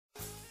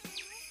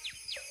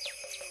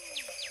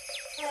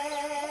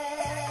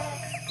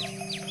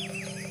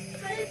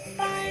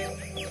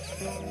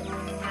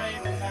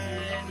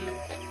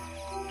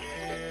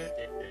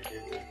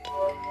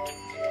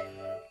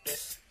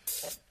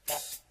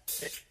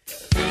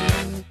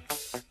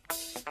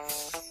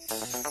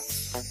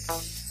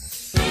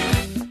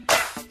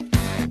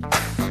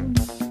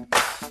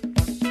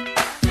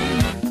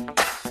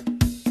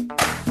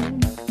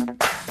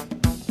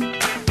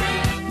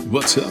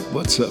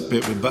What's up,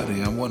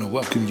 everybody? I want to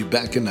welcome you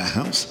back in the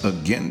house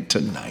again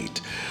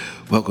tonight.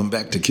 Welcome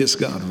back to Kiss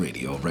God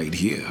Radio right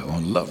here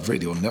on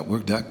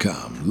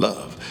LoveRadioNetwork.com.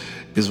 Love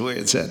is where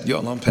it's at.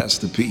 Y'all, I'm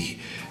Pastor P,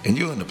 and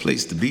you're in the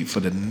place to be for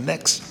the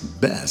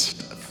next best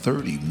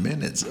 30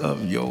 minutes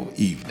of your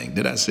evening.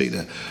 Did I say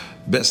the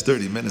best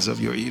 30 minutes of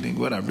your evening?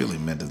 What I really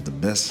meant is the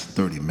best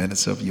 30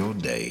 minutes of your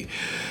day.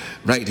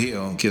 Right here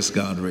on Kiss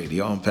God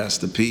Radio. I'm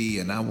Pastor P,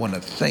 and I want to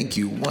thank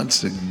you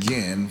once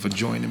again for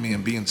joining me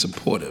and being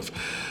supportive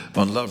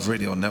on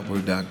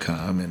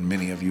LoveRadioNetwork.com. And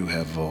many of you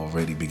have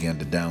already begun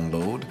to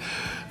download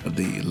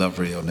the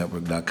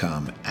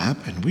LoveRadioNetwork.com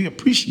app, and we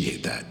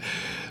appreciate that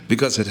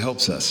because it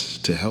helps us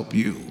to help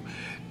you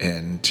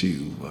and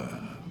to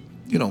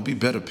be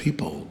better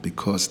people,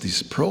 because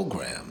these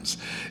programs,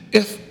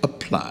 if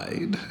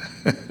applied,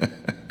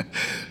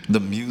 the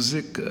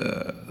music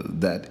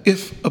that,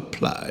 if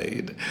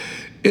applied,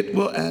 it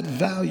will add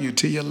value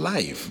to your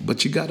life,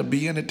 but you got to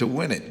be in it to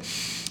win it.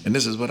 And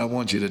this is what I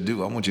want you to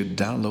do. I want you to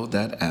download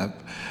that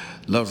app,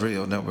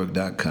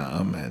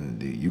 LoveRadioNetwork.com,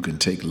 and you can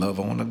take love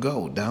on the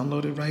go.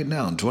 Download it right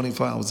now.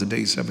 24 hours a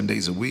day, 7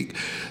 days a week,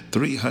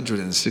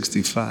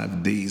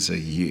 365 days a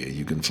year,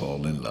 you can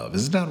fall in love.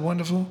 Isn't that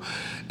wonderful?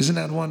 Isn't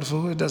that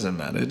wonderful? It doesn't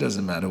matter. It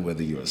doesn't matter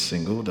whether you're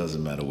single. It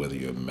doesn't matter whether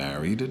you're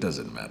married. It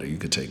doesn't matter. You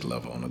can take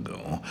love on the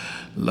go.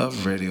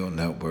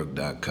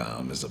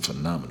 LoveRadioNetwork.com is a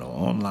phenomenal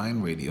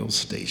online radio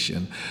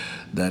station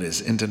that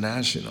is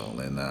international,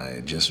 and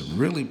I just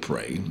really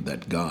pray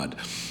that God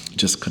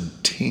just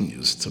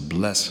continues to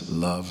bless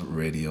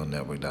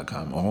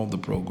LoveRadioNetwork.com. All the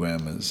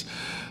programmers,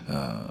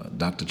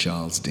 Dr.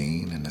 Charles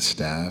Dean and the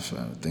staff,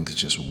 I think it's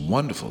just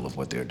wonderful of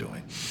what they're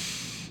doing.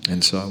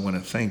 And so I want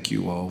to thank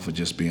you all for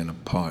just being a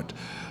part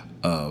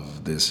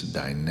of this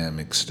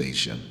dynamic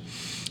station.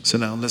 So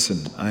now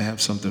listen, I have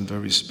something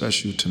very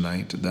special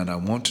tonight that I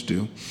want to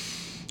do,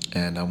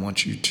 and I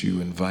want you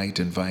to invite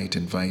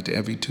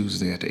every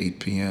Tuesday at 8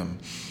 p.m.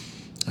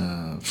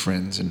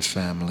 Friends and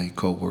family,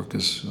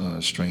 co-workers,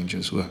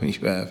 strangers, whoever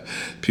you have,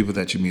 people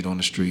that you meet on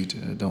the street,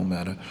 don't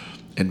matter.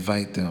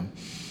 Invite them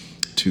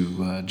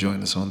to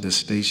join us on this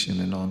station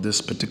and on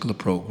this particular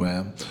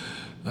program,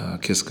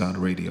 Kiss God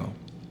Radio,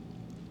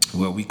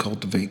 where we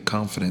cultivate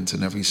confidence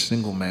in every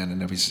single man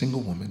and every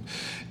single woman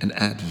and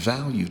add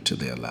value to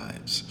their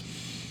lives.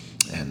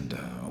 And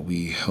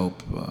we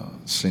help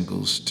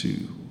singles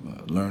to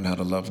learn how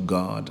to love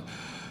God,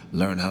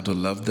 learn how to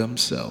love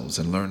themselves,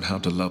 and learn how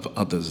to love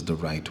others the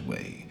right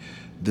way.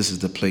 This is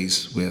the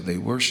place where they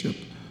worship,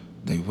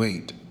 they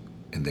wait,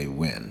 and they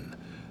win.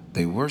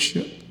 They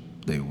worship,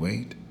 they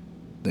wait,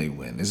 they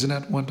win. Isn't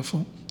that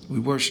wonderful? We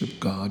worship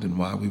God, and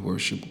while we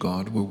worship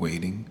God, we're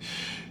waiting.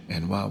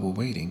 And while we're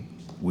waiting,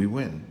 we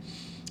win.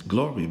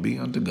 Glory be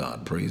unto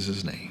God. Praise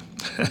his name.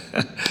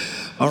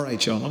 All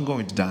right, y'all, I'm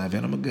going to dive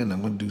in. I'm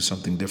going to do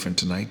something different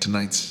tonight.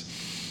 Tonight's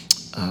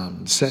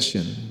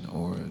session,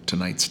 or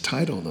tonight's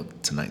title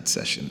of tonight's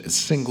session, is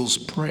Singles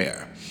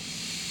Prayer.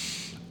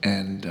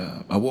 And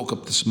I woke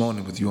up this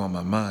morning with you on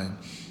my mind,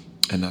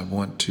 and I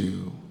want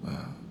to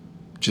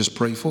just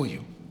pray for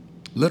you,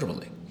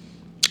 literally.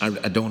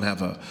 I don't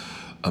have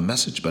a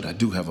message, but I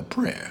do have a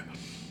prayer.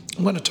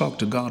 I'm going to talk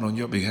to God on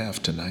your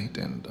behalf tonight,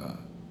 and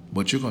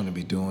what you're going to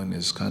be doing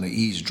is kind of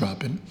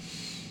eavesdropping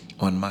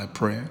on my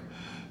prayer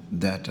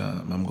that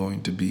I'm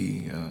going to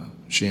be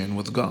sharing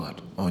with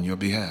God on your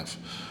behalf.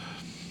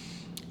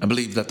 I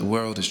believe that the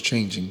world is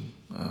changing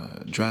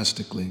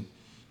drastically,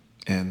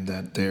 and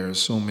that there are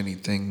so many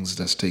things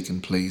that's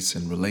taking place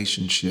in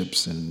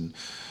relationships, and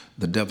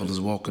the devil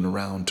is walking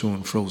around to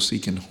and fro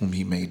seeking whom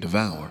he may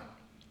devour.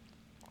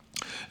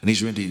 And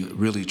he's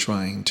really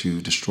trying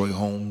to destroy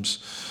homes,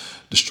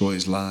 destroy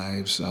his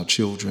lives, our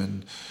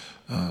children,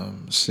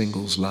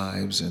 singles'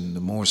 lives. And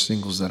the more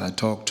singles that I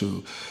talk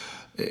to,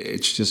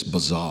 it's just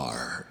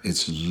bizarre.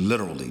 It's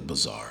literally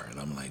bizarre. And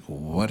I'm like,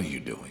 what are you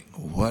doing?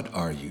 What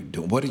are you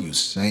doing? What are you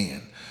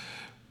saying?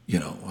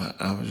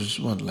 I was just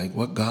wondering, like,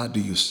 what God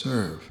do you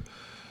serve?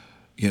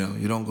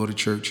 You don't go to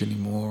church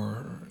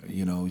anymore.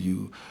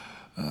 You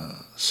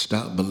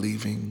stop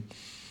believing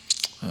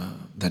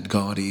that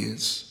God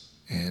is,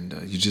 and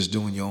you're just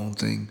doing your own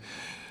thing,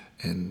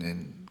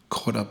 and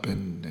caught up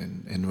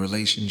in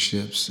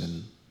relationships,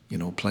 and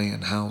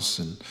playing house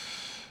and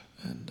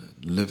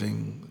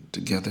living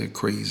together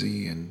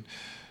crazy, and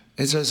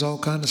it's just all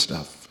kind of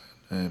stuff,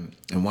 and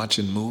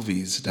watching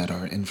movies that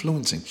are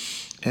influencing.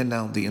 And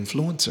now the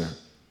influencer,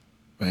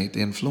 right?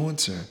 The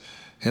influencer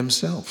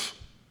himself,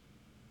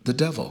 the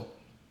devil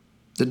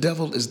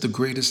is the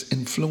greatest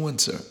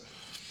influencer.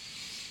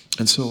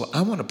 And so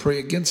I want to pray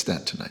against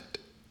that tonight.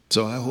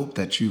 So I hope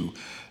that you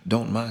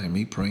don't mind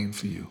me praying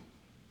for you.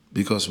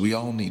 because we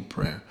all need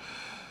prayer.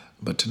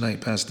 But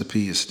tonight, Pastor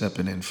P is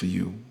stepping in for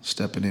you,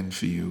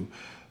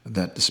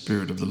 that the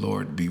Spirit of the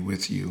Lord be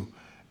with you,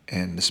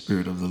 and the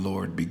Spirit of the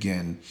Lord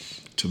begin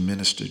to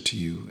minister to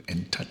you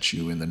and touch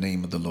you in the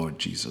name of the Lord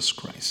Jesus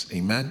Christ.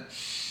 Amen.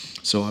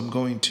 So I'm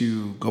going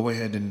to go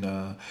ahead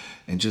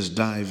and just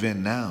dive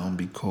in now,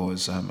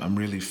 because I'm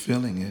really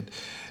feeling it,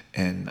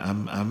 and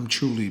I'm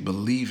truly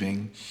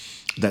believing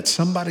that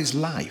somebody's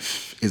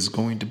life is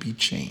going to be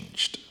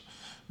changed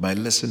by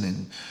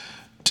listening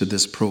to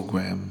this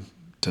program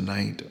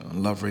tonight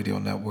on Love Radio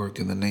Network,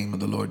 in the name of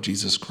the Lord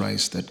Jesus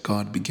Christ, that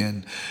God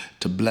begin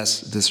to bless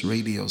this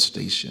radio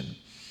station.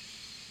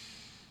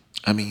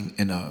 I mean,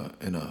 in a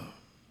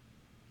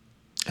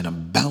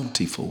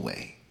bountiful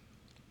way.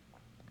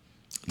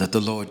 That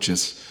the Lord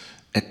just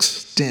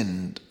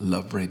extend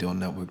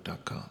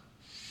loveradionetwork.com.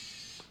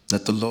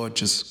 That the Lord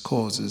just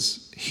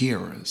causes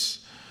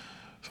hearers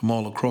from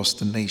all across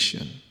the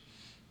nation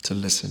to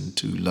listen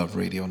to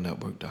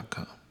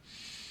loveradionetwork.com.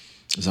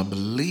 As I'm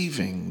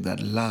believing that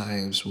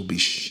lives will be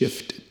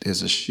shifted.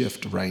 There's a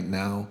shift right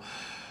now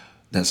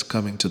that's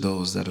coming to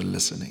those that are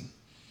listening.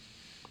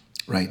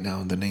 Right now,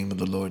 in the name of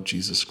the Lord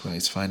Jesus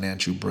Christ,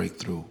 financial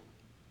breakthrough,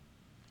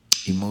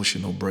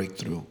 emotional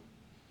breakthrough.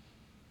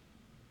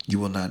 You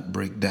will not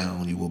break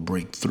down, you will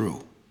break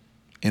through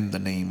in the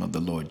name of the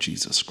Lord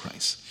Jesus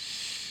Christ.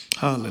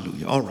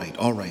 Hallelujah. All right.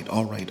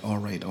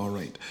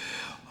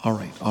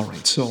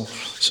 So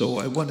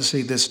I want to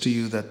say this to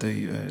you, that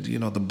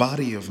the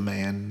body of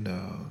man,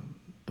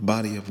 the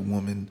body of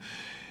woman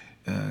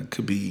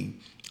could be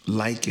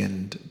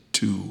likened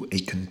to a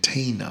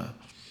container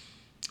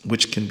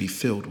which can be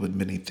filled with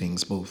many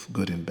things, both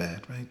good and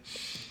bad, right?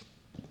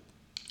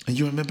 And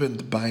you remember in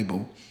the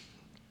Bible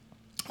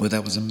where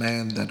there was a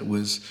man that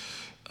was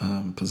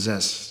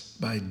possessed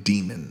by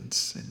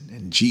demons,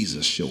 and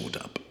Jesus showed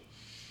up,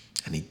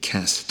 and he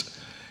casted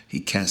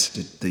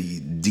the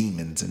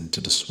demons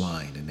into the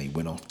swine, and they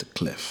went off the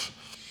cliff.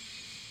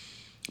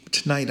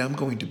 Tonight I'm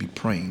going to be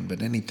praying,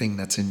 but anything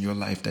that's in your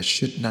life that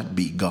should not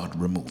be, God,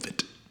 remove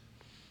it.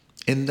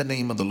 In the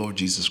name of the Lord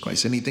Jesus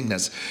Christ, anything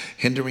that's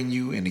hindering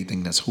you,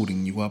 anything that's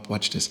holding you up,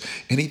 watch this,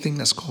 anything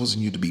that's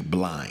causing you to be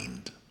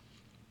blinded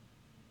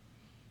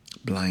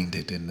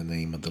in the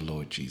name of the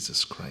Lord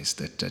Jesus Christ,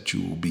 that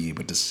you will be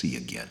able to see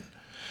again.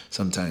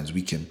 Sometimes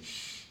we can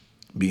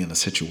be in a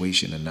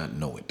situation and not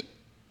know it.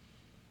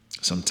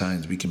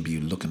 Sometimes we can be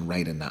looking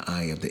right in the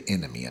eye of the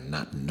enemy and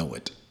not know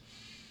it.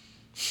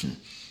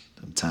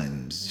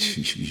 Sometimes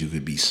you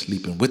could be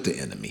sleeping with the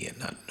enemy and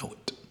not know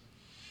it.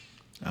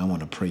 I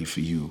want to pray for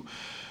you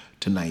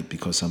tonight,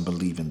 because I'm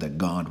believing that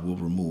God will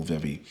remove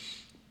every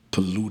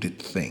polluted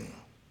thing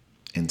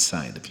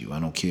inside of you. I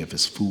don't care if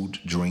it's food,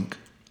 drink,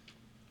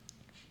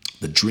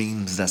 the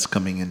dreams that's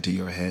coming into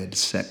your head,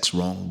 sex,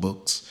 wrong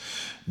books,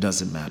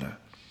 doesn't matter.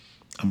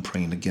 I'm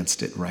praying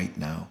against it right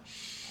now.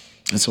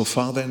 And so,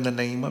 Father, in the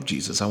name of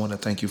Jesus, I want to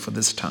thank you for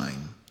this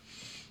time.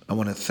 I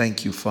want to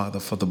thank you, Father,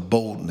 for the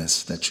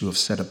boldness that you have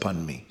set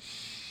upon me.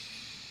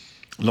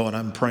 Lord,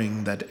 I'm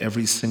praying that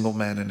every single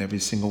man and every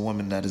single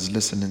woman that is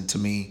listening to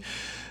me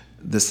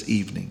this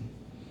evening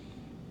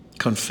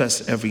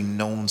confess every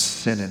known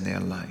sin in their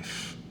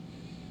life,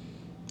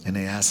 and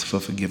they ask for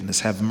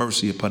forgiveness. Have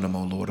mercy upon them,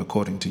 O Lord,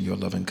 according to your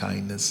loving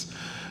kindness,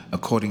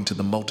 according to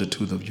the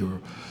multitude of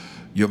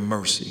your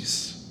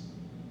mercies.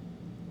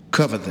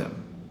 Cover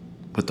them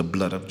with the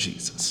blood of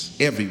Jesus.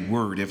 Every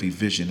word, every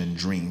vision and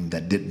dream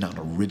that did not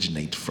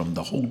originate from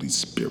the Holy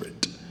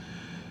Spirit,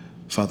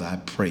 Father, I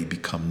pray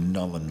become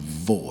null and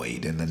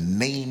void in the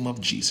name of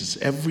Jesus.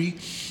 Every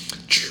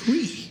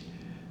tree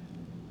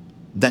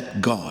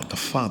that God, the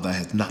Father,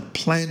 has not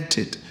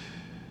planted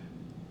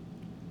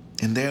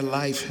in their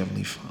life,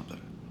 Heavenly Father,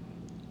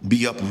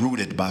 be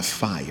uprooted by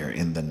fire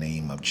in the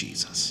name of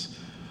Jesus.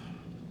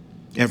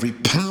 Every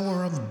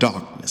power of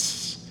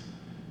darkness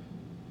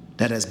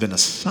that has been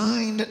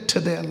assigned to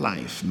their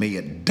life, may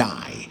it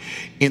die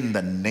in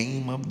the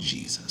name of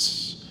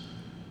Jesus.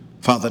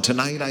 Father,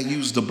 tonight I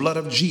use the blood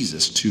of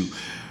Jesus to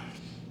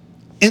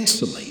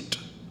insulate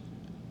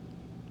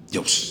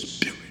your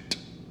spirit.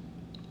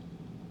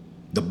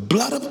 The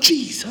blood of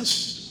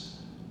Jesus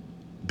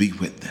be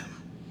with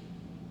them.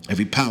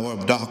 Every power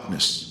of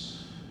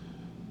darkness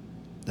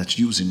that's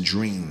using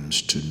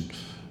dreams to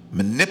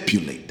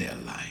manipulate their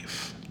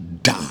life,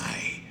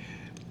 die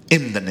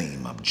in the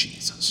name of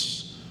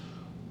Jesus.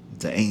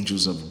 The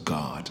angels of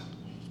God,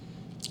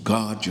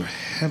 your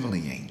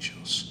heavenly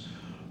angels,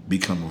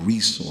 become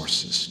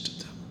resources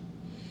to them.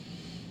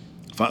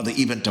 Father,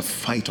 even to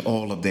fight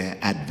all of their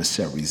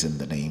adversaries in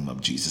the name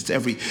of Jesus.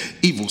 Every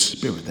evil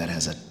spirit that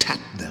has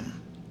attacked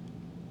them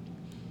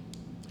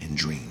in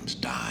dreams,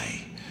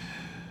 die.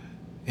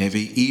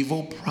 Every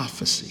evil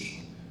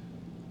prophecy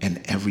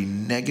and every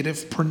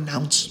negative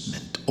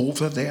pronouncement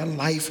over their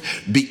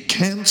life be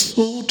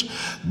canceled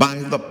by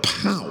the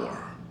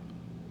power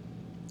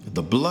of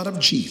the blood of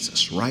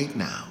Jesus right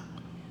now.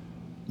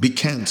 Be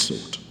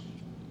canceled.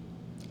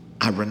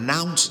 I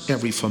renounce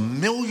every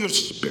familiar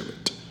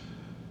spirit.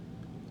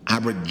 I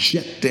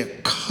reject their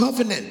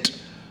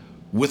covenant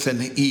with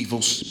an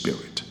evil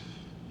spirit.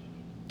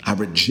 I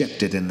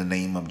reject it in the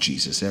name of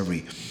Jesus.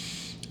 Every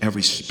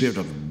spirit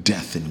of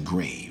death and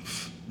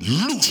grave,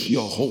 loose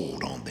your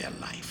hold on their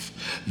life.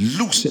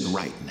 Loose it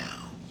right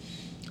now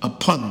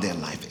upon their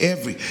life.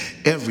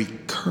 Every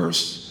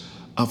curse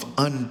of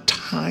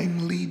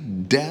untimely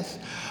death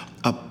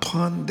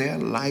upon their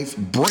life,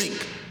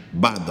 break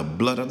by the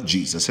blood of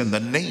Jesus, in the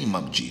name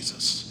of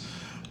Jesus.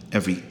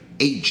 Every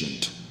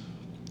agent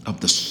of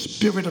the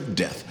spirit of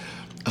death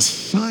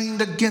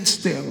assigned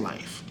against their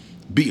life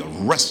be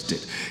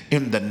arrested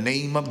in the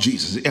name of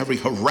Jesus. Every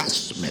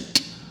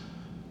harassment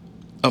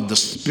of the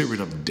spirit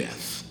of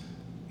death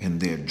in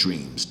their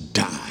dreams,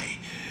 die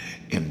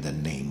in the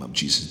name of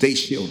Jesus. They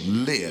shall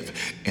live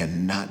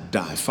and not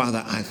die.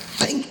 Father, I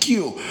thank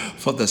you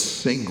for the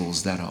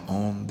singles that are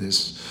on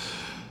this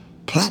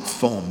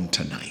platform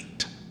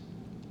tonight.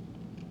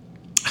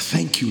 I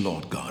thank you,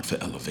 Lord God,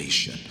 for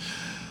elevation.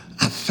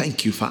 I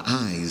thank you for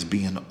eyes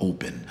being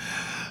open.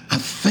 I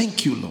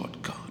thank you,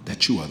 Lord God,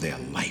 that you are their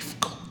life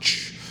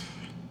coach.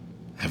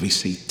 Every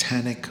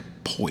satanic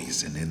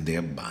poison in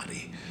their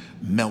body,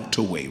 melt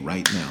away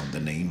right now in the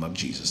name of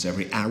Jesus.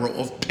 Every arrow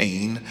of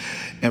pain,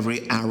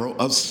 every arrow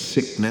of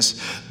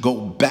sickness, go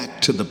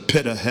back to the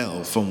pit of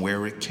hell from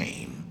where it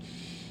came.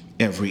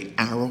 Every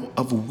arrow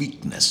of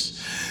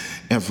weakness,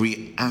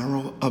 every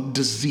arrow of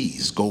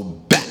disease, go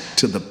back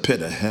to the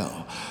pit of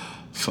hell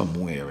from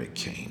where it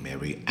came.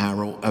 Every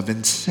arrow of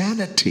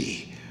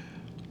insanity,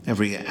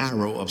 every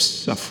arrow of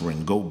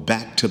suffering, go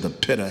back to the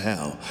pit of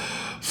hell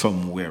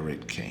from where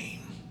it came.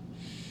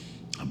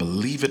 I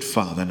believe it,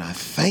 Father, and I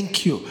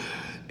thank you.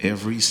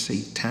 Every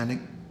satanic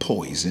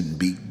poison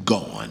be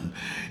gone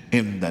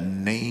in the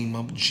name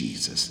of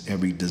Jesus.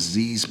 Every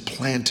disease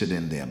planted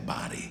in their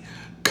body,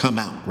 come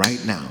out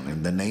right now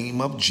in the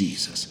name of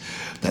Jesus,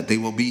 that they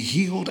will be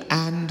healed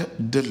and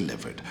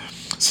delivered,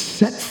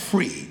 set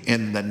free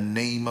in the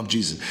name of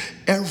Jesus.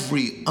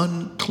 Every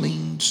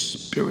unclean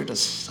spirit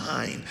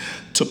assigned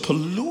to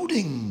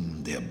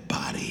polluting their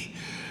body,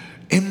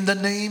 in the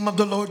name of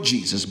the Lord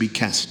Jesus, be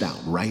cast out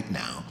right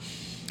now.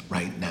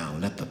 Right now,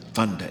 let the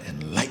thunder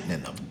and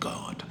lightning of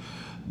God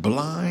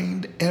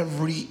blind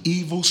every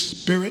evil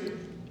spirit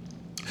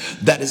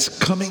that is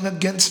coming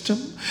against him.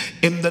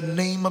 In the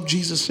name of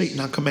Jesus, Satan,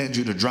 I command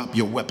you to drop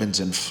your weapons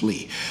and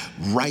flee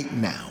right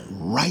now,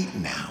 right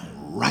now,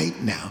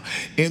 right now.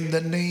 In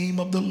the name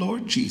of the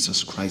Lord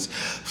Jesus Christ,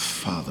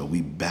 Father,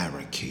 we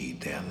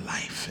barricade their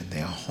life and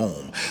their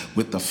home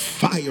with the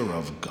fire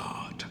of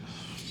God.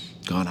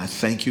 God, I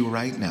thank you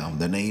right now in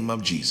the name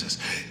of Jesus.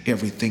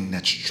 Everything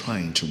that's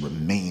trying to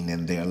remain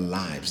in their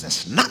lives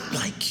that's not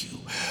like you,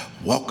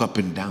 walk up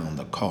and down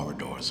the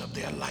corridors of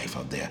their life,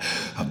 of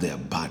their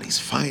bodies.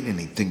 Find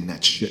anything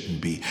that shouldn't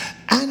be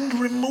and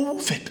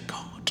remove it,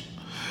 God.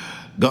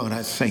 God,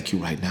 I thank you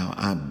right now.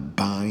 I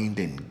bind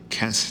and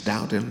cast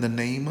out in the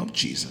name of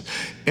Jesus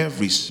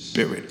every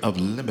spirit of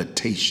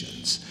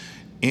limitations.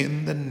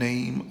 In the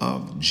name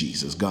of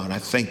Jesus, God, I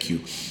thank you.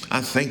 I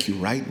thank you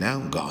right now,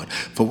 God,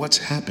 for what's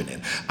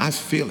happening. I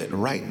feel it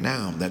right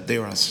now that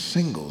there are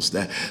singles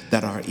that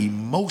are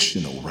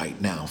emotional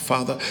right now,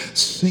 Father.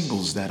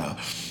 Singles that are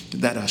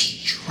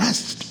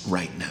stressed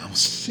right now.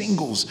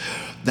 Singles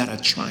that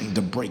are trying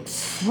to break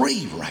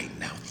free right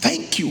now.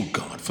 Thank you,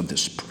 God, for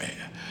this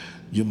prayer.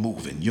 You're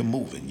moving, you're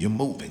moving, you're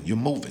moving, you're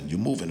moving, you're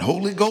moving.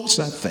 Holy Ghost,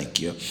 I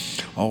thank you.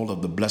 All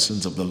of the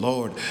blessings of the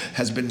Lord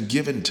has been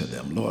given to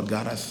them. Lord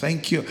God, I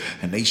thank you.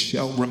 And they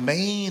shall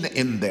remain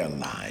in their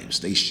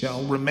lives. They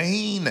shall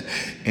remain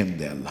in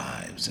their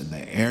lives, in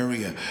the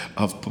area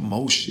of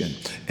promotion,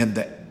 in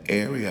the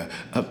area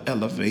of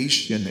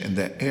elevation, in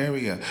the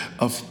area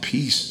of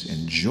peace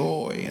and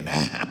joy and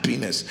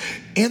happiness,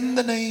 in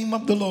the name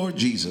of the Lord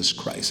Jesus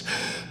Christ.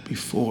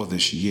 Before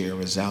this year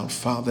is out,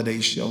 Father,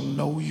 they shall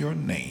know your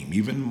name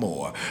even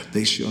more.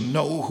 They shall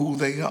know who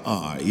they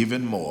are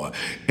even more,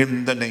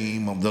 in the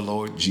name of the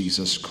Lord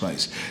Jesus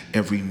Christ.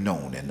 Every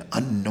known and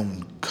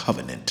unknown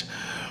covenant,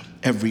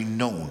 every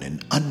known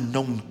and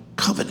unknown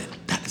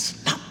covenant that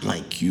is not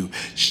like you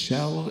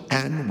shall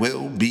and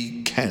will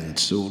be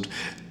canceled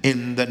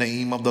in the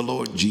name of the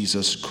Lord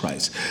Jesus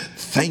Christ.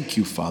 Thank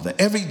you, Father.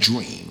 Every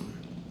dream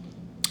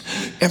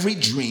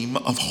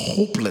of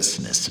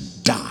hopelessness,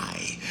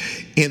 die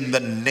in the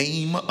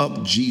name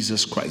of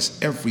Jesus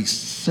Christ. Every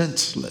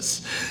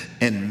senseless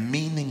and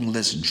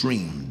meaningless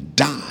dream,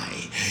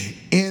 die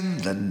in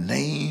the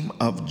name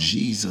of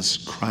Jesus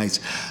Christ.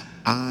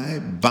 I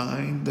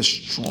bind the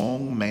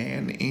strong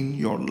man in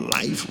your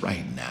life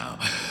right now.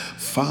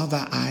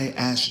 Father, I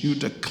ask you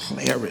to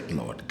declare it,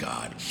 Lord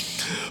God.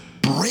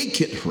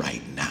 Break it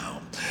right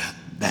now.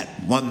 That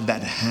one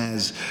that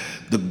has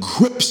the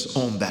grips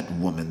on that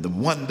woman, the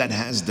one that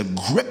has the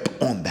grip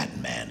on that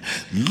man,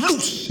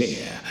 loose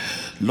here.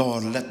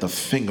 Lord, let the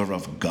finger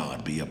of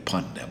God be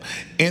upon them.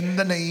 In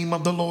the name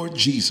of the Lord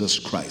Jesus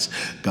Christ,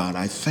 God,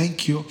 I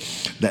thank you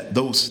that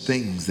those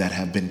things that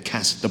have been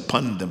cast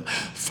upon them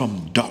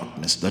from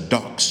darkness, the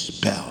dark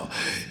spell,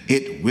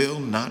 it will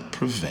not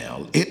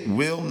prevail. It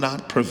will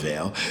not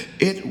prevail.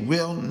 It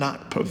will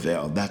not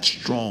prevail. That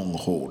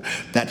stronghold,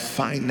 that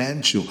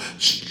financial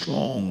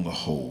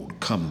stronghold,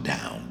 come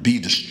down, be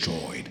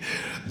destroyed,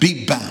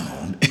 be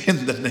bound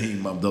in the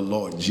name of the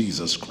Lord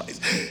Jesus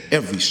Christ.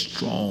 Every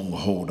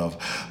stronghold of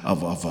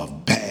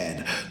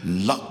bad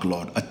luck,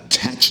 Lord,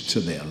 attached to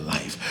their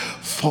life,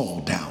 fall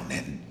down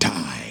and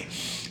die.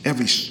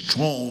 Every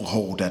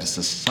stronghold that is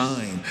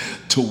assigned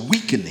to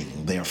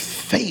weakening their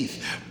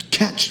faith,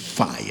 catch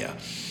fire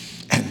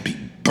and be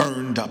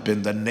burned up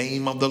in the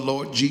name of the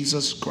Lord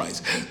Jesus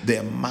Christ.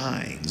 Their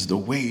minds, the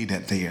way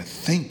that they are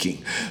thinking,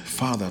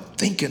 Father,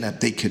 thinking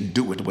that they can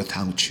do it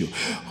without you.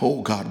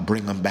 Oh God,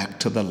 bring them back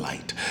to the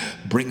light.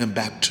 Bring them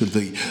back to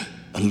the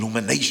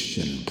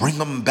illumination. Bring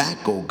them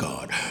back, oh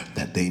God,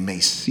 that they may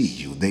see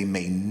you, they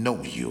may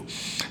know you.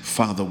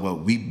 Father, well,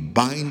 we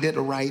bind it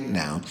right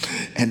now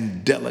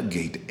and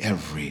delegate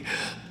every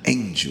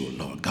angel,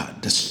 Lord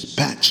God.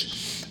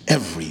 Dispatch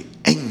every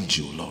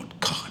angel, Lord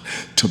God,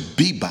 to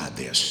be by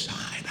their side.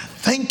 I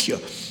thank you.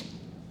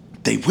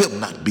 They will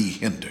not be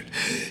hindered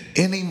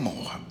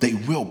anymore. They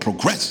will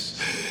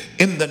progress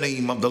in the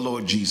name of the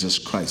Lord Jesus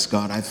Christ.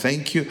 God, I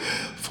thank you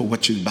for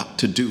what you're about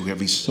to do.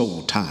 Every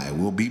soul tie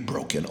will be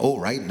broken. Oh,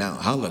 right now,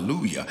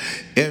 hallelujah.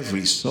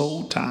 Every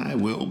soul tie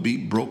will be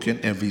broken.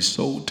 Every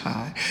soul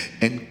tie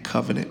and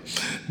covenant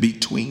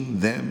between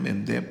them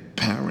and their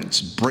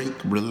parents break,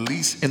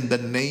 release in the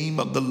name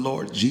of the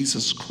Lord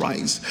Jesus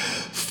Christ.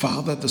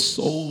 Father, the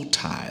soul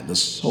tie, the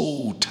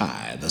soul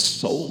tie, the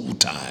soul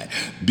tie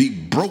be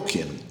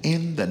broken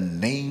in the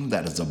name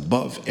that is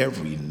above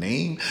every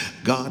name.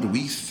 God,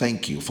 we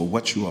thank you for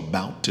what you're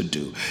about to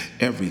do.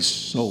 Every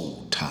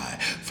soul tie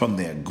from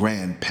their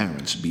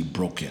grandparents be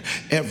broken.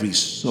 Every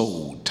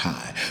soul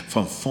tie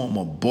from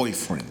former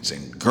boyfriends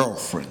and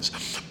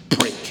girlfriends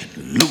break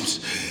and loose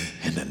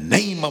in the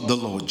name of the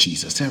Lord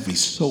Jesus. Every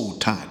soul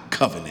tie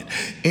covenant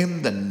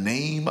in the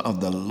name of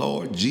the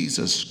Lord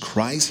Jesus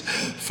Christ,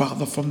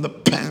 Father, from the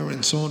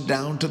parents on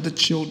down to the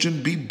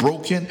children be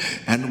broken.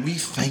 And we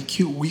thank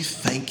you. We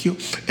thank you.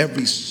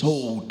 Every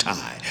soul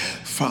tie,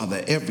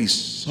 Father, every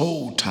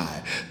soul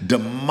tie,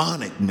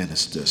 demonic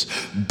ministers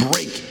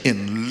break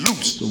and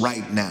loose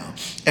right now.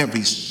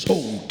 Every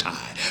soul tie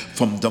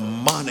from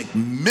demonic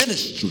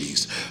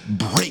ministries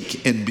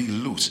break and be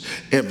loose.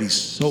 Every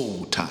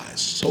soul tie,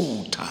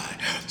 soul tie,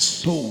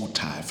 soul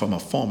tie from a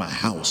former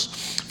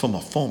house, from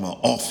a former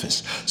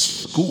office,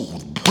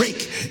 school,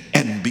 break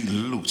and be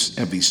loose.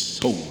 Every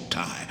soul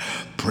tie,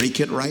 break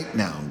it right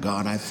now.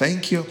 God, I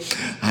thank you.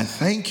 I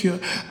thank you.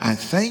 I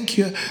thank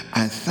you.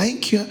 I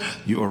thank you.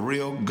 You're a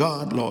real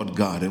God, Lord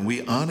God, and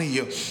we honor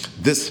you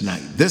this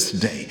night, this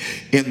day,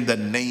 in the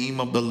name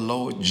of the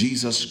Lord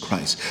Jesus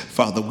Christ.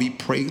 Father, we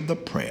pray the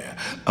prayer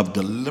of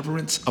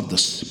deliverance of the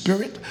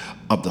spirit,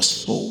 of the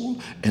soul,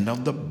 and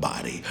of the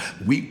body.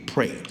 We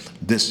pray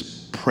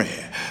this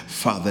prayer,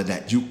 Father,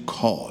 that you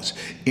cause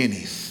any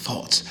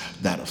thoughts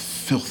that are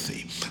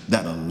filthy,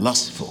 that are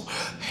lustful,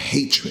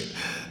 hatred,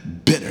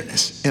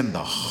 bitterness in the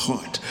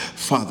heart,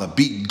 Father,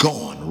 be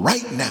gone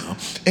right now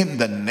in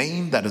the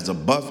name that is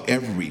above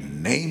every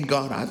name.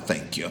 God, I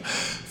thank you.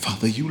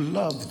 Father, you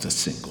love the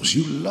singles.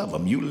 You love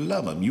them. You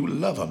love them. You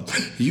love them.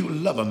 You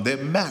love them. They're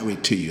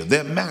married to you.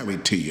 They're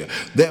married to you.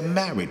 They're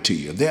married to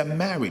you. They're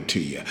married to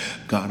you.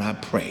 God, I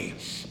pray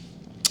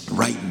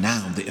right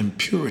now, the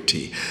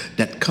impurity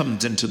that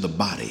comes into the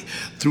body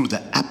through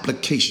the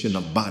application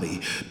of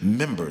body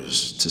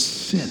members to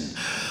sin,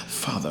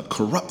 Father,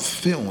 corrupt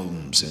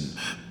films and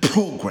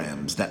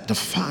programs that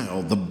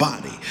defile the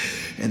body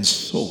and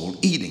soul,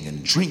 eating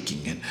and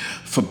drinking and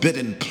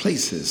forbidden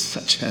places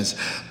such as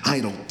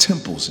idol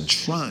temples and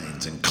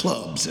shrines and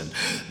clubs and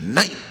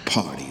night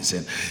parties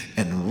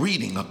and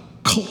reading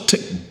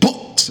occultic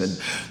books and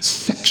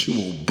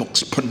sexual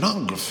books,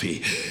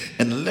 pornography,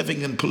 and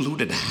living in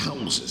polluted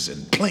houses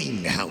and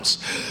playing house.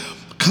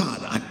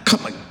 God, I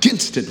come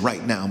against it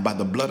right now by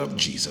the blood of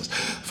Jesus.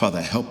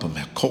 Father, help them,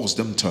 cause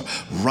them to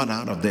run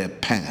out of their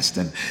past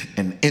and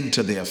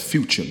into their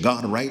future.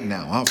 God, right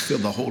now, I'll feel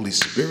the Holy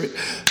Spirit.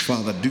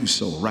 Father, do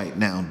so right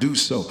now. Do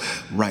so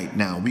right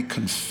now. We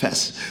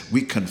confess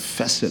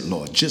it,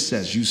 Lord, just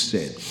as you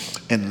said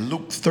in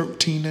Luke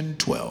 13 and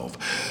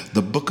 12.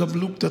 The book of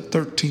Luke, the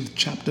 13th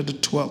chapter, the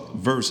 12th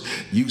verse,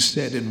 you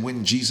said, and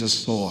when Jesus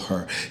saw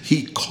her,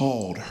 he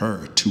called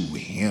her to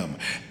him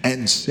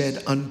and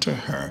said unto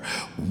her,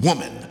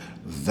 Woman,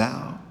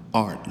 thou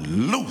art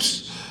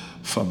loose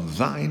from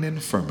thine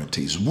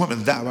infirmities.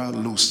 Woman, thou art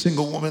loose.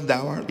 Single woman,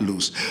 thou art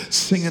loose.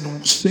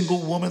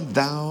 Single woman,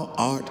 thou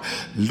art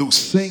loose.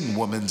 Sing,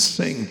 woman,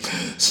 sing.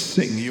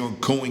 Sing, you're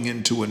going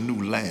into a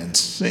new land.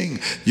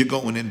 Sing, you're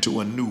going into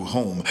a new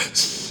home.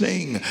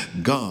 Sing,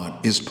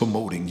 God is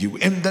promoting you.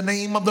 In the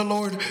name of the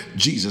Lord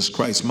Jesus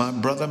Christ, my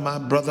brother, my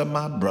brother,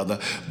 my brother,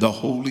 the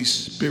Holy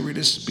Spirit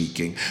is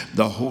speaking.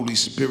 The Holy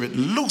Spirit,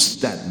 loose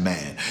that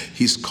man.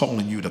 He's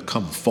calling you to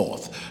come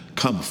forth,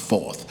 come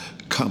forth,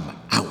 come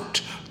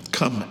out.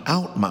 Come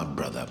out, my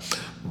brother.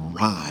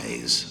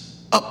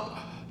 Rise up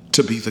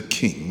to be the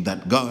king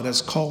that God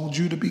has called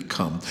you to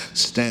become.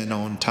 Stand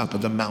on top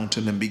of the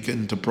mountain and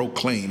begin to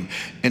proclaim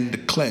and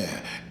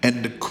declare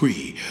and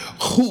decree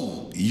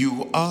who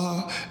you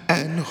are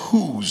and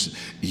whose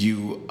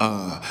you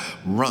are.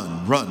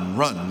 Run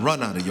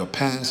out of your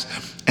past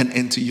and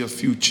into your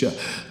future.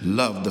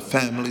 Love the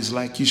families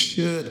like you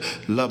should.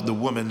 Love the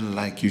women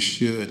like you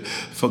should.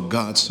 For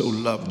God so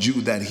loved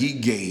you that he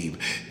gave.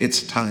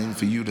 It's time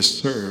for you to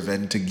serve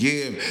and to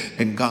give.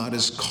 And God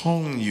is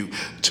calling you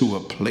to a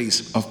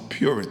place of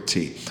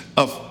purity.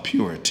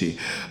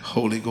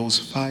 Holy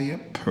Ghost fire,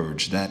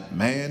 purge that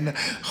man.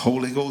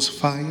 Holy Ghost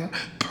fire,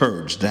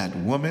 purge that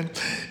woman.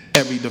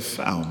 Every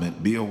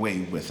defilement be away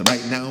with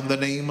right now in the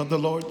name of the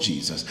Lord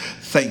Jesus.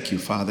 Thank you,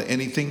 Father.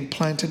 Anything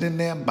planted in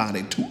their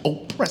body to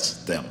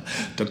oppress them,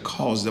 to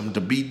cause them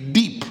to be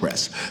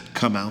depressed,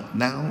 come out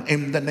now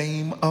in the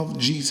name of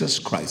Jesus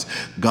Christ.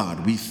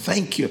 God, we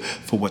thank you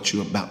for what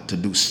you're about to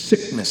do.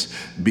 Sickness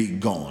be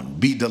gone.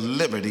 Be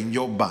delivered in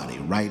your body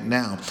right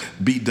now.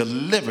 Be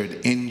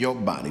delivered in your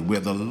body. Where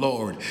the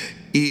Lord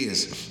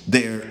is,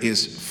 there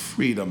is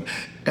freedom.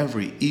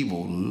 Every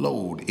evil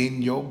load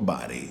in your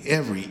body,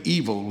 every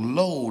evil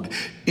load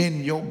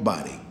in your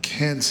body,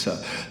 cancer,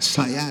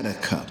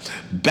 sciatica,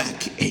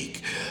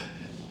 backache,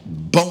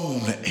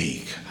 bone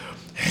ache,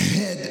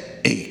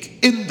 headache,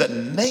 in the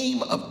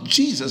name of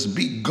Jesus,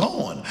 be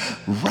gone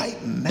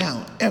right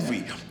now.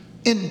 Every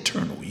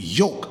internal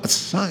yoke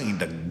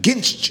assigned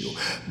against you,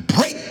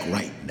 break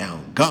right now.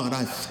 God,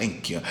 I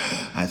thank you.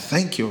 I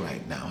thank you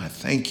right now. I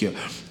thank you.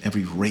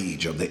 Every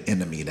rage of the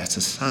enemy that's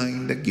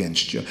assigned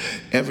against you,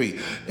 every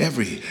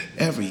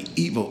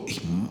evil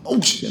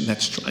emotion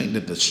that's trying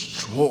to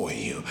destroy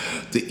you,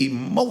 the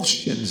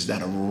emotions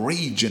that are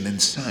raging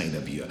inside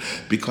of you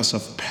because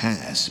of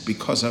past,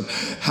 because of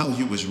how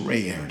you was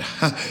reared.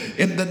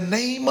 In the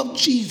name of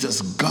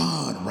Jesus,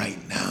 God,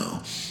 right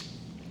now,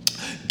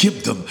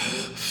 give them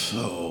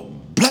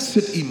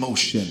blessed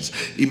emotions,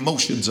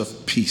 emotions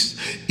of peace,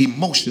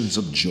 emotions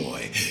of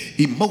joy,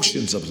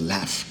 emotions of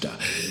laughter,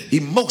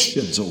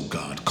 emotions, oh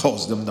God,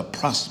 cause them to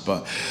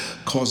prosper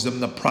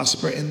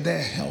in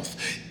their health,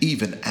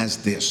 even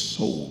as their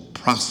soul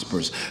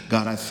prospers.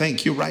 God, I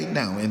thank you right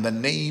now in the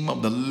name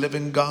of the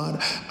living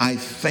God. I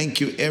thank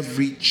you.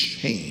 Every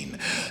chain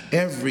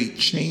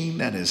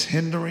that is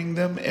hindering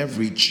them,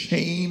 every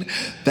chain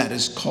that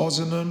is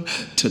causing them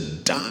to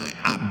die,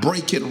 I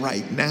break it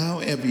right now.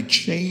 Every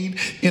chain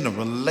in a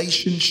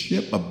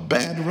relationship, a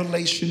bad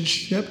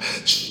relationship,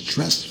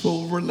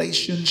 stressful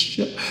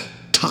relationship,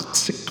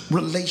 toxic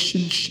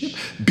relationship,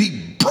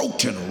 be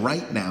broken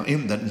right now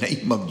in the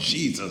name of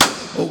Jesus.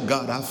 Oh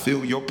God, I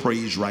feel your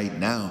praise right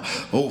now.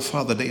 Oh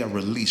Father, they are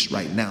released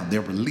right now.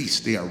 They're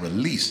released. They are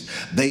released.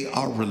 They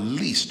are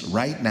released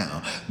right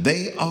now.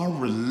 They are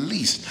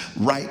released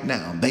right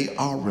now. They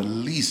are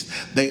released.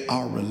 They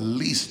are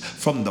released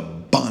from the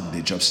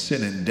bondage of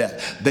sin and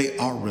death. They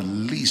are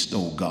released,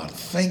 oh God.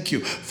 Thank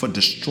you for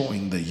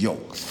destroying the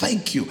yoke.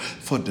 Thank you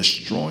for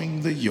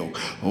destroying the yoke.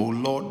 Oh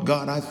Lord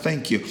God, I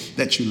thank you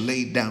that you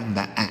laid down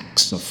the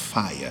axe of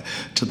fire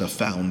to the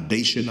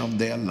foundation of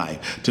their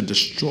life to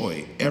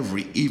destroy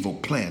every evil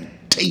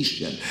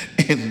plantation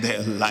in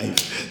their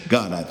life.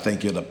 God, I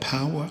thank you. The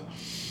power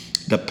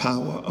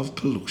of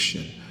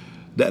pollution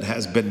that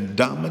has been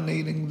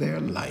dominating their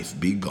life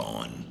be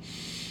gone.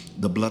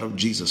 The blood of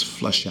Jesus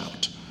flush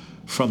out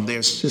from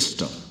their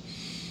system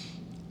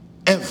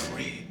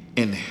every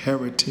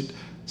inherited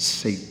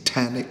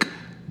satanic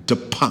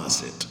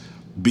deposit.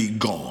 Be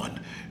gone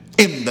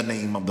in the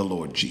name of the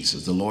Lord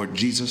Jesus. The Lord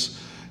Jesus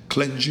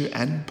cleanse you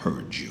and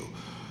purge you.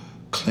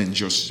 Cleanse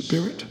your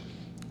spirit,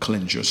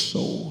 cleanse your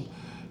soul,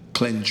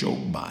 cleanse your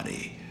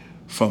body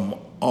from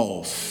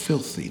all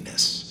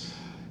filthiness.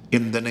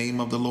 In the name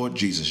of the Lord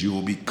Jesus, you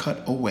will be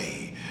cut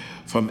away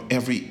from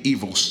every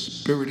evil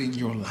spirit in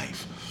your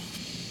life.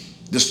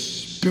 The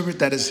spirit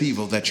that is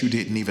evil that you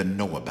didn't even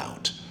know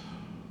about.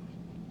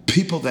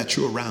 People that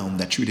you're around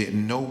that you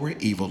didn't know were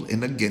evil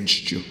and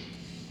against you.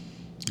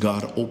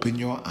 God, open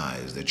your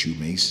eyes that you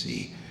may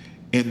see.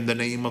 In the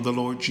name of the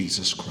Lord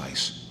Jesus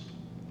Christ.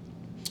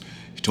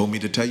 He told me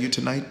to tell you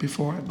tonight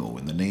before I go,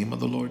 in the name of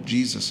the Lord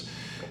Jesus.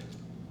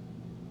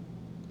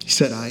 He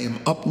said, I am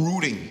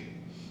uprooting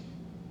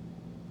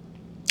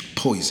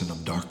poison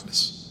of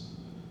darkness,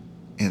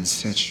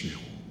 ancestral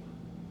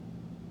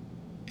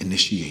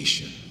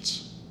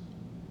initiations,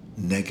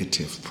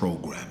 negative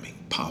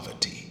programming,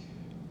 poverty,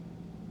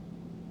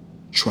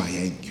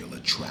 triangular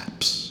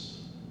traps,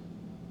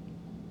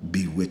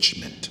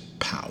 bewitchment,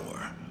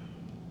 power,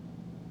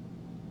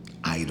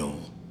 idle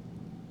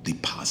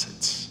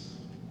deposits,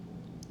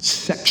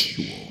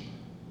 sexual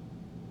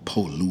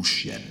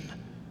pollution.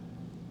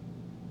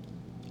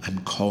 I'm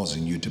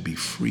causing you to be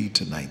free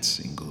tonight,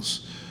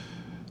 singles.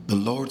 The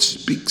Lord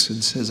speaks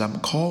and says,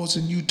 I'm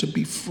causing you to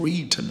be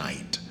free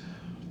tonight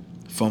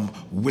from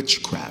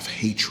witchcraft,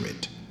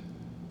 hatred.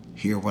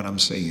 Hear what I'm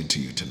saying to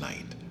you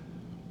tonight.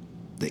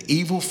 The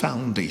evil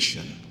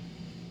foundation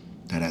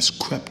that has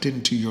crept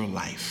into your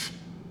life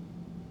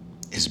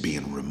is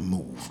being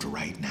removed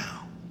right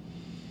now.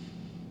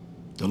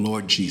 The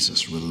Lord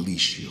Jesus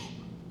release you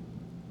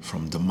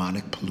from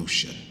demonic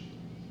pollution.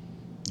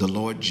 The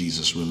Lord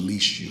Jesus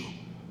release you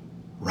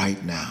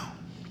right now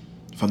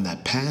from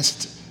that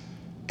past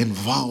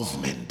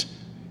involvement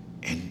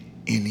in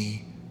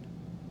any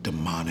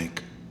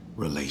demonic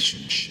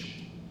relationship.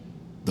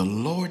 The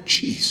Lord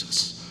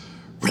Jesus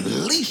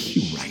release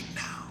you right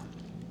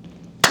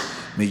now.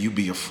 May you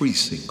be a free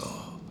single.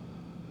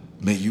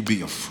 May you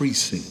be a free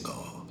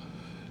single.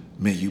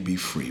 May you be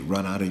free.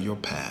 Run out of your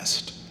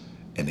past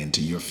and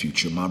into your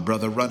future. My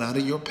brother, run out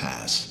of your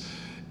past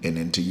and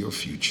into your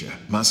future.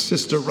 My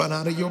sister, run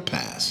out of your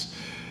past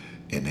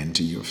and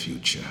into your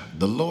future.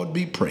 The Lord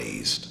be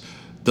praised.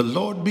 The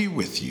Lord be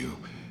with you.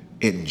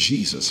 In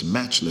Jesus'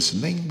 matchless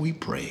name we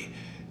pray.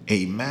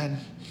 Amen,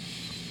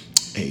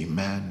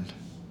 amen,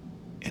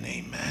 and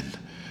amen.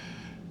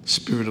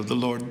 Spirit of the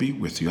Lord be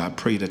with you. I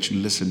pray that you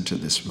listen to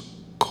this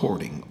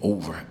recording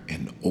over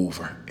and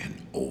over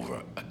and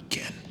over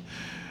again.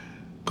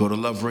 Go to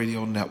Love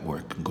Radio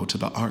Network and go to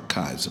the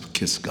archives of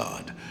Kiss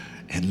God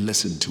and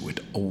listen to it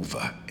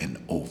over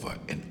and over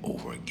and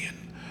over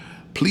again.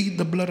 Plead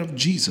the blood of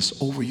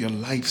Jesus over your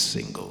life,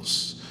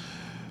 singles.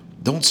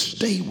 Don't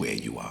stay where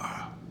you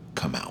are.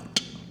 Come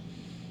out.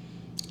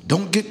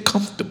 Don't get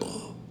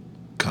comfortable.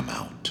 Come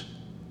out.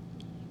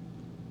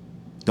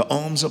 The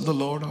arms of the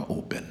Lord are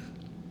open.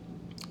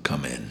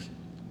 Come in.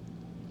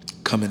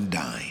 Come and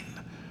dine.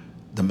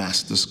 The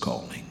Master's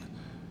calling.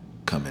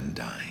 Come and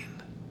dine.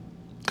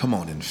 Come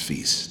on and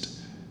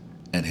feast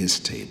at his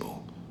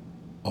table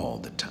all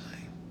the time.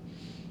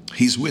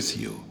 He's with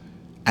you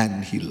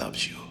and he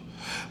loves you.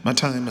 My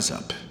time is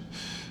up.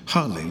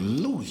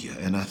 Hallelujah.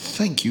 And I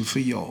thank you for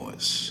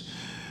yours.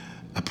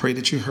 I pray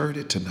that you heard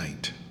it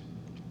tonight.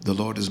 The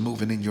Lord is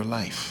moving in your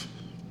life.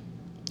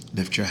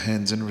 Lift your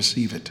hands and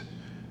receive it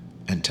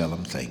and tell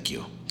him thank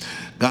you.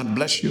 God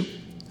bless you.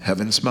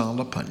 Heaven smile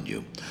upon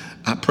you.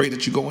 I pray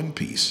that you go in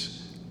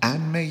peace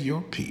and may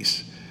your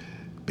peace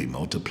be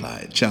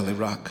multiplied. Charlie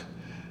Rock,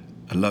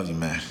 I love you,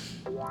 man.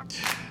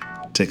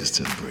 Take us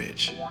to the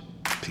bridge.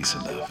 Peace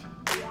and love.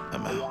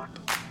 I'm out.